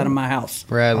outside of my house.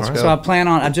 Brad, let's go. So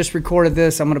I just recorded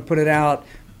this. I'm going to put it out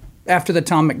after the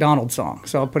Tom McDonald song.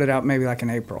 So I'll put it out maybe like in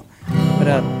April. But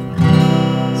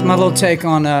it's my little take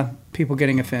on people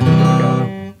getting offended. Here we go.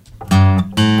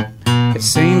 It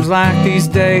seems like these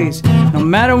days, no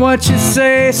matter what you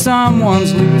say,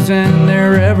 someone's losing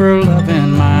their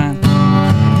ever-loving mind.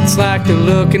 It's like they're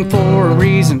looking for a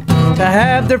reason to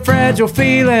have their fragile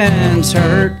feelings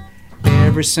hurt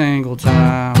every single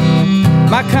time.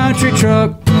 My country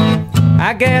truck,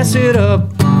 I gas it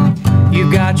up.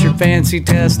 You got your fancy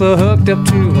Tesla hooked up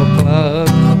to a plug.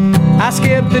 I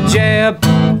skipped the jab,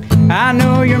 I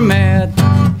know you're mad,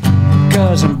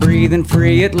 'cause I'm breathing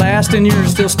free at last and you're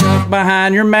still stuck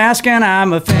behind your mask and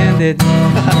I'm offended.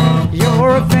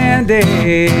 You're offended,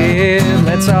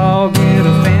 let's all get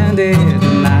offended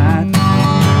tonight.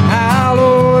 I'll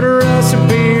order us a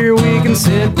beer, we can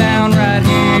sit down right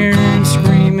here and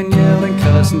scream and yell and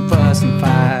cuss and fuss and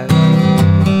fight.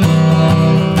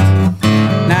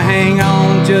 Now hang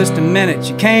on just a minute,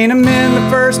 you can't amend the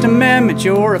First Amendment.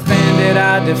 You're offended,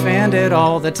 I defend it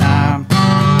all the time.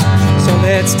 So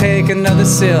let's take another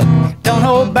sip. Don't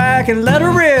hold back and let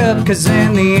her rip, 'cause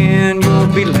in the end you'll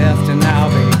be left and I'll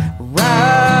be right.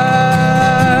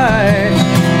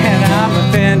 And I'm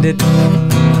offended,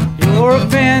 you're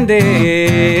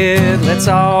offended. Let's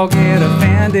all get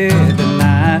offended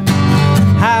tonight.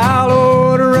 I'll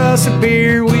order us a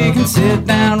beer. We can sit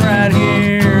down right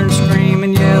here and scream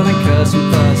and yell and cuss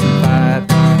and fuss and fight.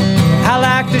 I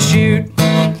like to shoot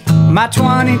my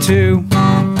 22.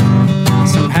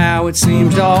 Somehow it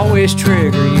seems to always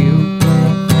trigger you.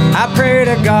 I pray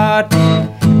to God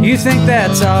you think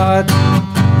that's odd,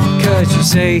 'cause you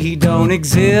say he don't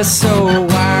exist. So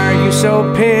why are you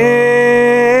so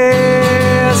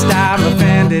pissed? I'm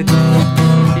offended,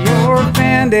 you're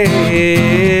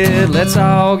offended. Let's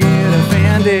all get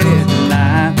offended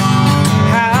tonight.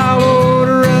 I'll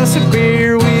order us a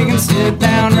beer. We can sit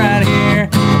down right here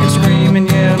and scream and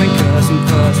yell and cuss and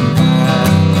fuss and fight.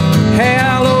 Hey,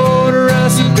 I'll order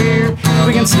us a beer.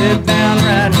 We can sit down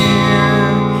right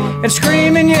here and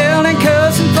scream and yell and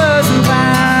cuss and fuss and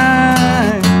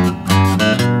fight.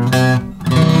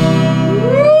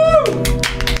 Woo!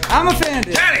 I'm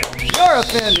offended. You're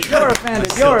offended. You're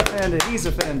offended. You're offended. He's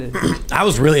offended. I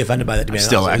was really offended by that. To be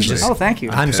Still, honest. actually. Oh, thank you.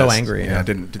 I'm so angry. Yeah, I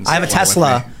didn't I have a sit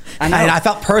well with Tesla, me. and I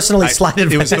felt personally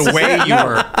slighted. It was the way you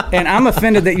were. And I'm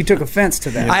offended that you took offense to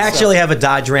that. I actually have a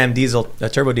Dodge Ram diesel, a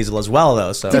turbo diesel as well,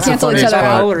 though. So To cancel each other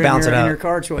out. Older in balance it your, in out. your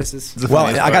car choices. Well,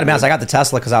 I got to be honest. I got the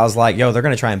Tesla because I was like, "Yo, they're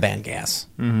going to try and ban gas,"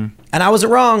 and I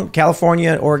wasn't wrong.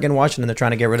 California, Oregon, Washington, they're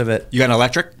trying to get rid of it. You got an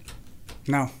electric?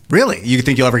 No, Really? You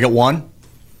think you'll ever get one?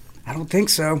 I don't think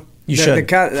so. You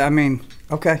should. I mean,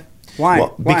 okay. Why?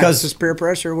 Well, Why? because- It's just peer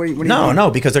pressure. What do you No, mean? no,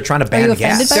 because they're trying to ban you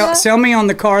offended gas. by that? Sell me on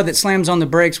the car that slams on the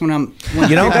brakes when I'm. When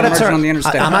You don't I'm gotta merging turn- on the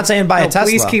interstate. I'm not saying buy a Tesla.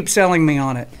 Please keep selling me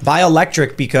on it. Buy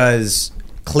electric because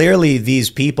clearly these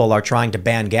people are trying to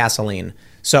ban gasoline.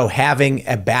 So having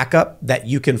a backup that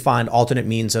you can find alternate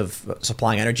means of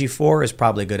supplying energy for is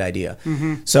probably a good idea.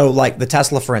 So like the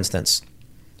Tesla, for instance,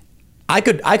 I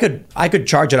could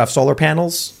charge it off solar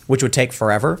panels, which would take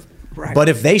forever. Right. But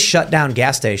if they shut down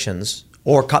gas stations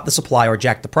or cut the supply or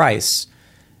jack the price,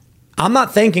 I'm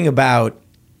not thinking about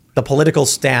the political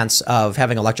stance of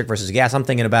having electric versus gas. I'm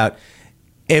thinking about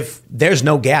if there's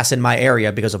no gas in my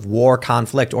area because of war,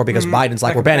 conflict, or because Biden's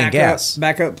like, we're banning gas.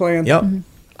 Backup plan. Yep.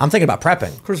 I'm thinking about prepping.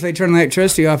 Of course, if they turn the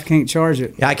electricity off, you can't charge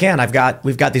it. Yeah, I can.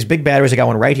 We've got these big batteries. I got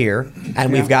one right here,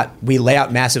 and we lay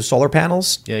out massive solar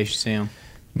panels. Yeah, you should see them.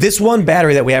 This one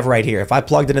battery that we have right here, if I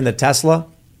plugged it in the Tesla,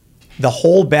 the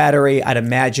whole battery, I'd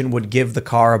imagine, would give the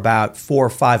car about 4 or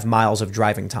 5 miles of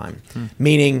driving time,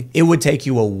 meaning it would take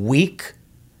you a week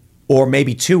or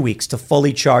maybe 2 weeks to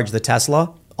fully charge the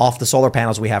Tesla off the solar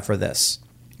panels we have for this.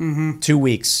 2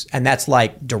 weeks, and that's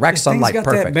like direct sunlight, Things got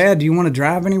perfect. that bad. Do you want to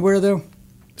drive anywhere though?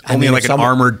 Only mean, like if an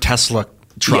armored Tesla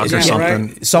truck Yeah, or yeah, something.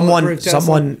 right. Someone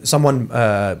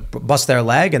Bulletproof busts their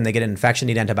leg and they get an infection,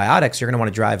 need antibiotics. You're going to want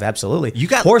to drive. Absolutely. You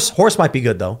got- horse might be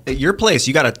good though. At your place,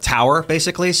 you got a tower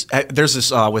basically. There's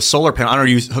this with solar panel. I don't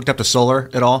know. Are you hooked up to solar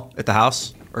at all at the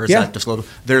house? Or is Yeah. that just local?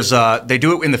 There's they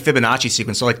do it in the Fibonacci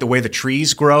sequence. So like the way the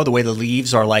trees grow, the way the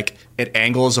leaves are like at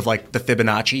angles of like the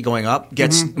Fibonacci going up,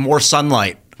 gets more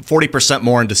sunlight, 40%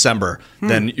 more in December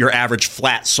than your average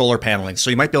flat solar paneling. So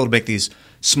you might be able to make these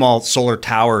small solar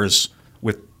towers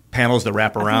with panels that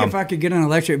wrap I around. think if I could get an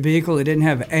electric vehicle that didn't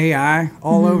have AI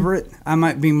all over it, I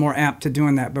might be more apt to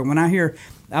doing that. But when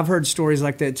I've heard stories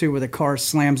like that too, where the car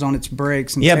slams on its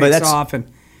brakes and Yeah, but takes that's- off, and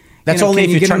that's you know, only can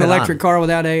if you get turn an it electric on. car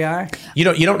without AI. You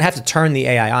don't have to turn the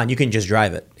AI on. You can just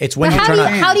drive it. It's when But you how turn do you,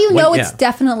 on. how do you when- know yeah. it's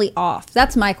definitely off?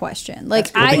 That's my question. Like,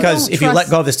 I because don't if you trust- let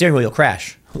go of the steering wheel, you'll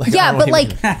crash. Like, I Yeah, don't but even-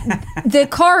 like the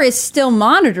car is still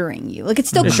monitoring you. Like it's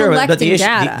still Sure, collecting but the issue,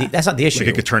 data. that's not the issue. Like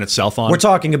it could turn itself on. We're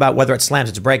talking about whether it slams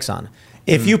its brakes on.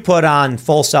 If you put on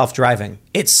full self-driving,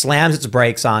 it slams its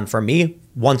brakes on for me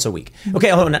once a week. Okay,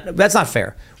 hold on, that's not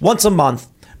fair. Once a month,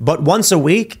 but once a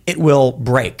week it will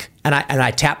brake, and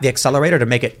I tap the accelerator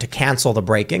to cancel the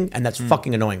braking, and that's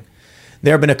fucking annoying.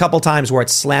 There have been a couple times where it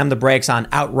slammed the brakes on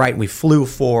outright. We flew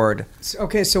forward.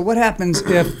 Okay, so what happens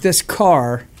if this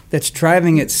car that's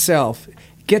driving itself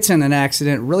gets in an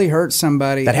accident, really hurts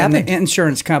somebody, That and happened. the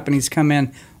insurance companies come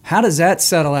in? How does that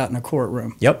settle out in a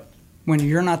courtroom? Yep. When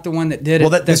you're not the one that did it,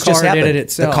 Well, this the car just happened. did it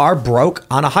itself. The car broke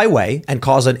on a highway and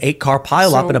caused an 8-car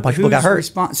pileup, and a bunch of people got hurt.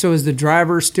 So is the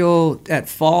driver still at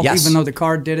fault, Yes. even though the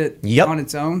car did it Yep. on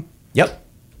its own? Yep.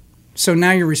 So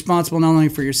now you're responsible not only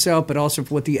for yourself, but also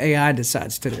for what the AI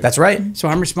decides to do. That's right. So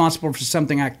I'm responsible for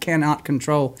something I cannot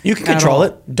control. You can at control all.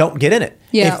 it. Don't get in it.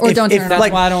 Yeah, or don't turn it on.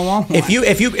 That's why I don't want one. If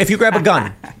you grab a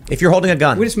gun, if you're holding a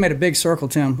gun, We just made a big circle,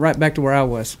 Tim, right back to where I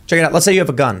was. check it out. Let's say you have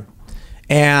a gun,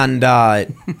 and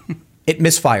it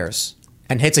misfires.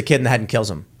 and hits a kid in the head and kills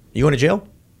him. You going to jail?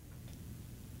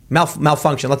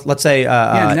 Malfunction. Let's say.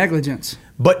 Negligence.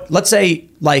 But let's say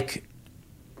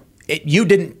you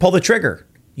didn't pull the trigger.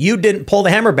 You didn't pull the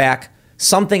hammer back.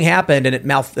 Something happened and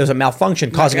there was a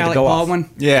malfunction causing it to go off.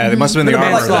 Yeah, it must have been the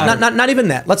armor. Not even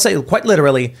that. Let's say quite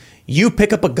literally, you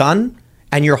pick up a gun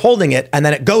and you're holding it, and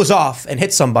then it goes off and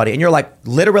hits somebody, and you're like,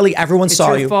 literally, everyone saw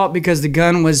you. It's your fault because the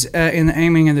gun was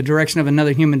aiming in the direction of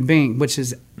another human being, which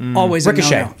is always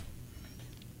ricochet. A no-no.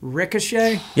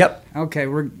 Ricochet? Yep. Okay,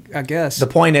 I guess. The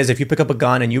point is, if you pick up a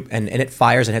gun and it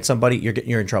fires and hits somebody,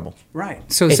 you're in trouble. Right.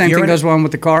 So the same thing goes wrong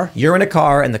with the car? You're in a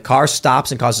car and the car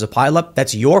stops and causes a pileup.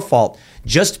 That's your fault.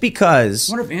 Just because.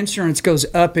 I wonder if insurance goes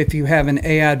up if you have an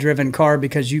AI-driven car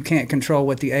because you can't control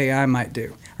what the AI might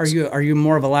do. Are you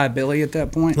more of a liability at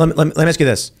that point? Let me ask you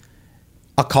this.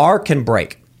 A car can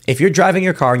break. If you're driving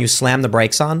your car and you slam the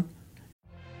brakes on.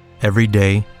 Every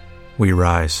day, we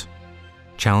rise,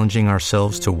 challenging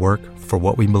ourselves to work for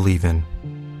what we believe in.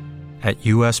 At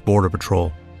U.S. Border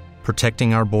Patrol,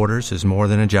 protecting our borders is more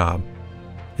than a job.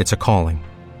 It's a calling.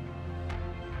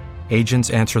 Agents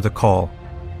answer the call,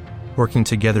 working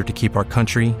together to keep our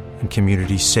country and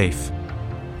communities safe.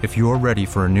 If you're ready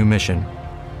for a new mission,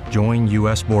 join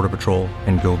U.S. Border Patrol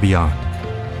and go beyond.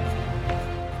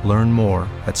 Learn more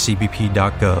at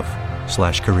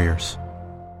cbp.gov/careers.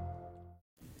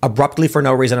 Abruptly for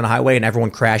no reason on a highway and everyone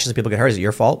crashes and people get hurt, is it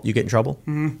your fault? You get in trouble?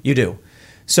 Mm-hmm. You do.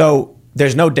 So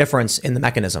there's no difference in the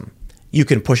mechanism. You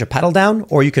can push a pedal down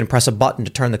or you can press a button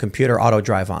to turn the computer auto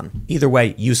drive on. Either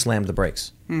way, you slammed the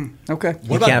brakes. Okay.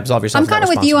 You can't absolve yourself. I'm kind of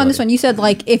with you on this one. You said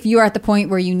if you were at the point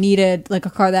where you needed a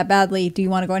car that badly, do you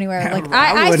want to go anywhere?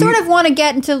 I sort of want to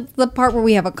get into the part where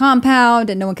we have a compound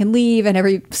and no one can leave and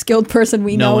every skilled person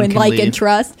we know and like and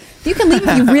trust. You can leave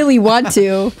if you really want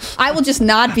to. I will just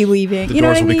not be leaving. The you know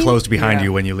doors what I mean? will be closed behind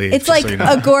you when you leave. It's like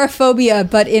agoraphobia,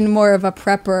 but in more of a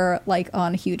prepper,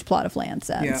 on a huge plot of land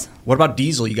sense. Yeah. What about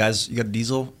diesel? You got a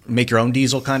diesel? Make your own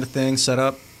diesel kind of thing set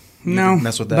up? No,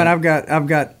 mess with that? But I've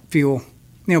got fuel.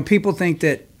 People think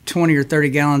that 20 or 30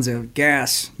 gallons of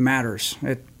gas matters.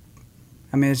 It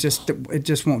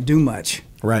just won't do much.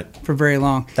 Right. For very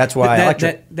long. That's why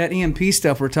that EMP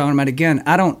stuff we're talking about, again,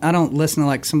 I don't listen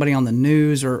to somebody on the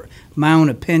news or my own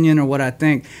opinion or what I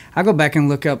think. I go back and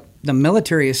look up. The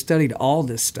military has studied all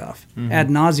this stuff ad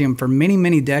nauseum for many,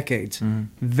 many decades.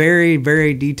 Very,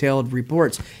 very detailed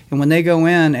reports. And when they go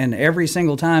in, and every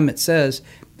single time it says,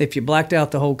 if you blacked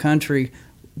out the whole country,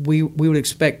 we would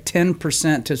expect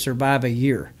 10% to survive a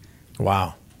year.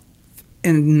 Wow.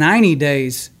 In 90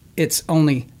 days, it's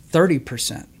only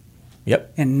 30%.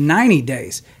 Yep. In 90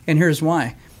 days. And here's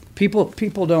why. People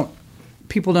don't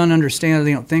understand,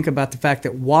 they don't think about the fact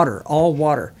that all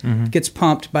water gets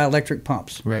pumped by electric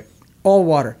pumps. Right. All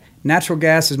water. Natural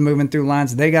gas is moving through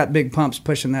lines. They got big pumps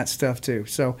pushing that stuff too.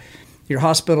 So your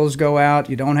hospitals go out,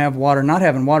 you don't have water. Not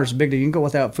having water is a big deal. You can go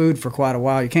without food for quite a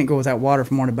while. You can't go without water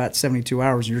for more than about 72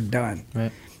 hours, you're done.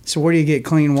 Right. So where do you get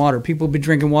clean water? People be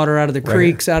drinking water out of the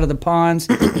creeks, out of the ponds,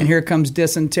 and here comes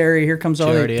dysentery, here comes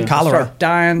all the people cholera. start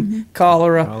dying,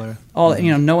 cholera. All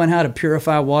knowing how to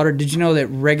purify water. Did you know that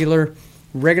regular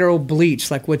old bleach,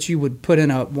 like what you would put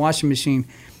in a washing machine,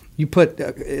 you put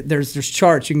there's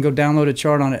charts. You can go download a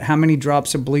chart on it. How many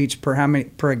drops of bleach per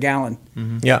a gallon?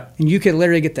 Yeah. And you could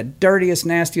literally get the dirtiest,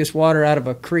 nastiest water out of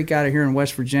a creek out of here in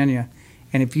West Virginia,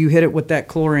 and if you hit it with that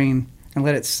chlorine and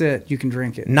let it sit, you can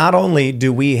drink it. Not only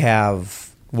do we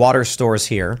have water stores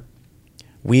here,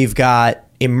 we've got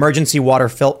emergency water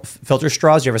filter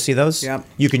straws. You ever see those? Yep.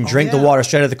 You can drink the water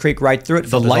straight out of the creek right through it.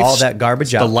 Filters all that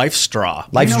garbage out. The Life Straw.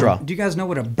 Do you guys know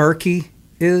what a Berkey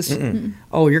is? Mm-mm.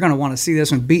 Oh, you're going to want to see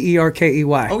this one.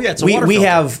 Berkey. Oh yeah, it's a water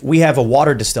filter. we have a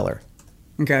water distiller.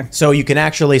 Okay. So you can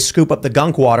actually scoop up the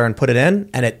gunk water and put it in,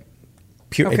 and it.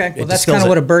 Okay. Well, that's kind of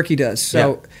what a Berkey does.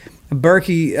 So, a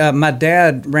Berkey. My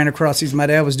dad ran across these. My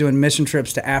dad was doing mission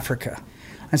trips to Africa,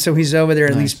 and so he's over there,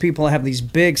 and these people have these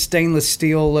big stainless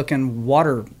steel looking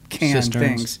water can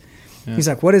things. Yeah. He's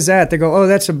like, "What is that?" They go, "Oh,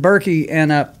 that's a Berkey,"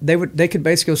 and they could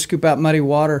basically scoop out muddy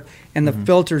water, and the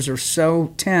filters are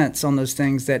so tense on those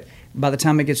things that by the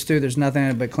time it gets through, there's nothing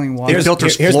in it but clean water. Here's the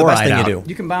best thing you do.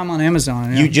 You can buy them on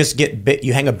Amazon. You just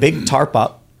you hang a big tarp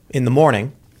up in the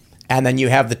morning, and then you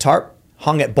have the tarp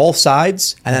hung at both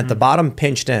sides, and at the bottom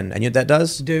pinched in, and you know what that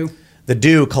does? Dew. The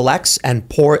dew collects and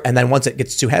and then once it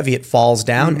gets too heavy, it falls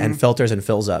down and filters and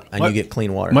fills up, and you get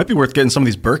clean water. Might be worth getting some of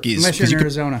these Berkeys. Unless you're in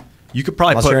Arizona. You could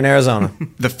probably you're in Arizona.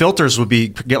 The filters would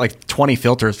get like 20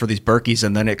 filters for these Berkeys,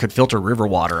 and then it could filter river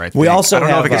water. I think. We also I don't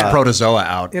know if it gets protozoa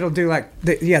out. It'll do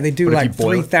they do like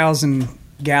 3,000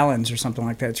 gallons or something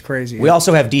like that. It's crazy. We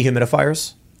also have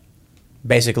dehumidifiers.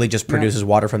 basically just produces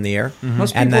water from the air.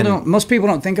 Most people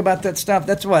don't think about that stuff.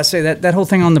 That's why I say that whole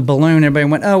thing on the balloon. Everybody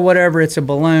went, oh, whatever, it's a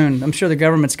balloon. I'm sure the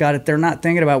government's got it. They're not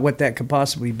thinking about what that could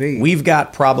possibly be. We've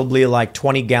got probably like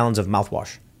 20 gallons of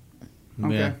mouthwash.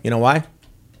 Okay. Yeah. You know why?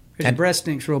 Your breath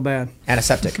stinks real bad.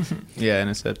 Antiseptic. Yeah,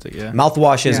 antiseptic. Yeah.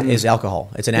 Mouthwash is alcohol.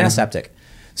 It's an antiseptic.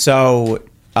 So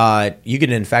you get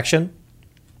an infection,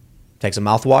 take some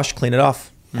mouthwash, clean it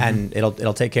off, and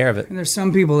it'll take care of it. And there's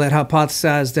some people that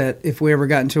hypothesize that if we ever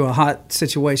got into a hot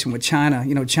situation with China,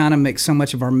 China makes so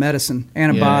much of our medicine,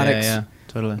 antibiotics, Yeah,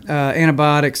 totally.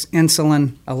 Antibiotics,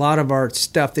 insulin, a lot of our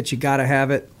stuff that you got to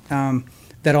have it,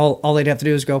 that all they'd have to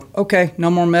do is go, okay, no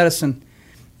more medicine.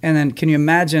 And then can you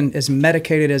imagine as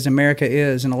medicated as America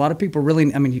is, and a lot of people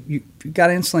really, I mean, you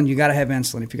got insulin, you got to have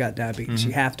insulin if you got diabetes.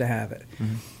 You have to have it.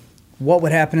 What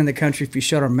would happen in the country if you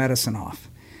shut our medicine off?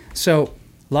 So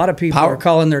a lot of people are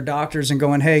calling their doctors and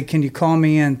going, hey, can you call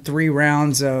me in 3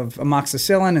 rounds of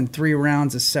amoxicillin and 3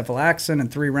 rounds of cephalexin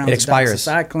and 3 rounds of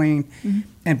doxycycline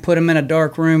and put them in a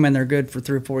dark room and they're good for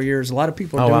 3 or 4 years. A lot of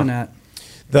people are doing that.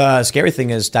 The scary thing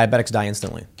is diabetics die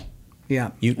instantly.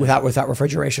 Yeah. Without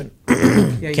refrigeration.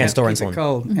 You can't store keep it insulin.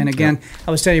 cold. And again,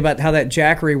 I was telling you about how that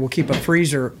Jackery will keep a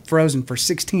freezer frozen for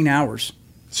 16 hours.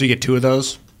 So you get 2 of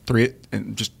those, 3,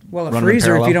 and just Well, a run them in freezer,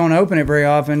 if parallel? you don't open it very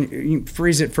often, you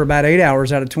freeze it for about 8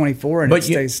 hours out of 24, and it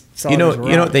stays solid. You know as a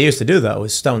rock. what they used to do though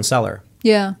is stone cellar.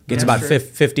 Yeah. It's about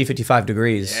 50, 55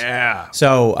 degrees. Yeah.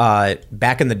 So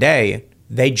back in the day,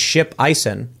 they'd ship ice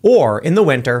in, or in the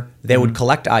winter, they would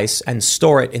collect ice and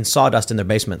store it in sawdust in their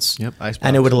basements. Yep, icebox.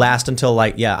 And it would last until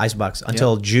icebox,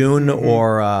 until June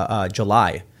or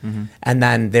July. And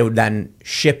then they would then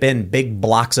ship in big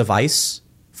blocks of ice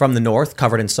from the north,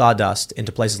 covered in sawdust,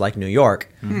 into places like New York,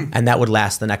 and that would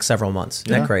last the next several months.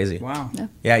 Isn't that crazy? Wow.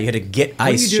 Yeah, you had to get What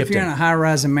do ice you do shipped if you're in. in a high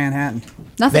rise in Manhattan?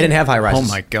 Nothing. They didn't have high rises.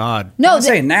 Oh my God. No, I'm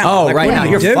saying now. Oh, like, right what now, do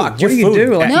you're you do? fucked. What do Your you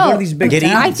do? food. Like, you No. go to these big Get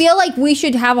eaten. towns. I feel like we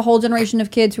should have a whole generation of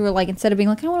kids who are like, instead of being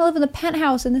like, I want to live in the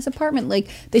penthouse in this apartment, like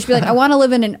they should be like, I want to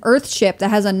live in an earth ship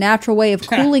that has a natural way of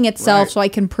cooling itself so I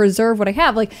can preserve what I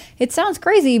have. Like, it sounds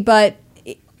crazy, but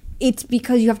it's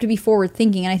because you have to be forward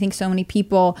thinking. And I think so many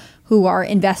people who are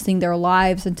investing their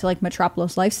lives into like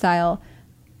Metropolis lifestyle,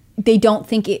 they don't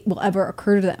think it will ever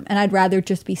occur to them. And I'd rather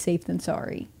just be safe than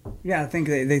sorry. Yeah, I think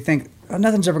they think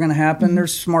nothing's ever going to happen.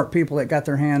 There's smart people that got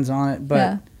their hands on it,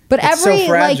 but But it's every so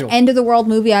fragile. end of the world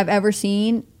movie I've ever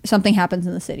seen, something happens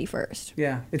in the city first.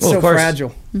 Yeah, it's Well, so of course.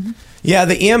 fragile. Yeah,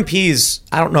 the EMPs,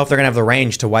 I don't know if they're going to have the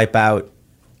range to wipe out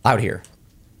here.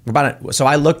 We've done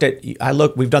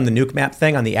the nuke map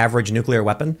thing on the average nuclear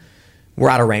weapon. We're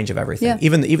out of range of everything. Yeah.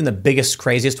 Even the biggest,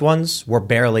 craziest ones, we're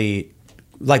barely,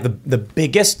 like the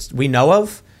biggest we know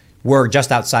of, we're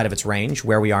just outside of its range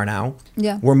where we are now.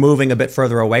 Yeah. We're moving a bit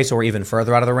further away, so we're even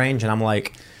further out of the range. And I'm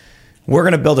like, we're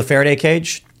going to build a Faraday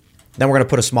cage, then we're going to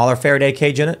put a smaller Faraday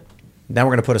cage in it, then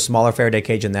we're going to put a smaller Faraday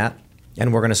cage in that,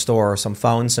 and we're going to store some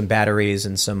phones, some batteries,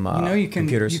 and some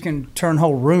computers. You can turn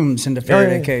whole rooms into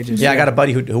Faraday cages. Yeah, I got a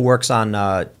buddy who works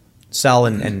on cell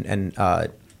and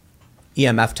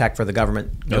EMF tech for the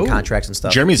government contracts and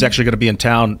stuff. Jeremy's actually going to be in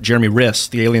town. Jeremy Riss,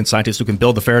 the alien scientist who can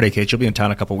build the Faraday cage, he'll be in town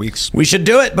in a couple weeks. We should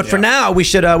do it, but for now, we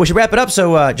should wrap it up.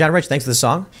 So, John Rich, thanks for the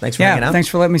song. Thanks for hanging out. Thanks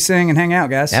for letting me sing and hang out,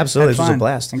 guys. Absolutely, Had this was a fun.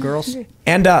 blast. And girls.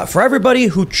 And for everybody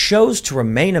who chose to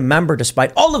remain a member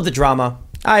despite all of the drama,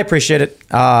 I appreciate it.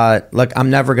 Look, I'm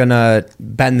never going to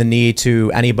bend the knee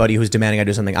to anybody who's demanding I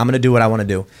do something. I'm going to do what I want to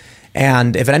do.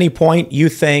 And if at any point you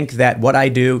think that what I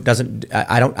do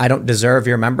I don't deserve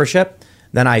your membership,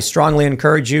 then I strongly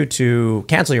encourage you to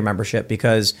cancel your membership,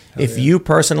 because if you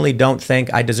personally don't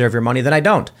think I deserve your money, then I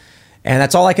don't. And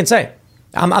that's all I can say.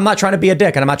 I'm not trying to be a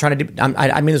dick, and I'm not trying to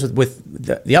I mean this with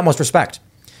the utmost respect.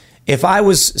 If I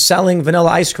was selling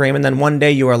vanilla ice cream and then one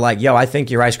day you were like, yo, I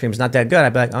think your ice cream's not that good,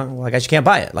 I'd be like, oh, well, I guess you can't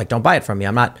buy it. Like, don't buy it from me.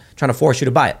 I'm not trying to force you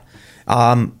to buy it.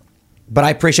 But I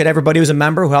appreciate everybody who's a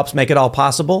member who helps make it all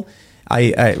possible.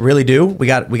 I really do. We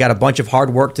got a bunch of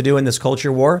hard work to do in this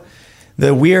culture war.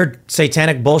 The weird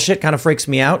satanic bullshit kind of freaks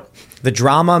me out. The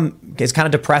drama is kind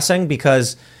of depressing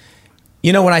because,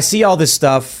 when I see all this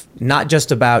stuff, not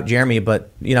just about Jeremy,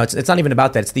 but, it's not even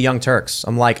about that. It's the Young Turks.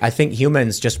 I'm like, I think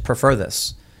humans just prefer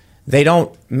this. They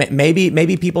don't,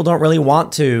 maybe people don't really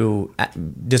want to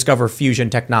discover fusion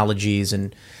technologies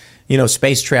and,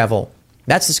 space travel.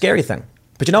 That's the scary thing.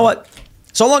 But you know what?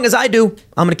 So long as I do,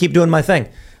 I'm going to keep doing my thing.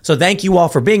 So thank you all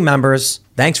for being members.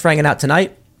 Thanks for hanging out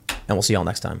tonight, and we'll see you all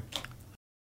next time.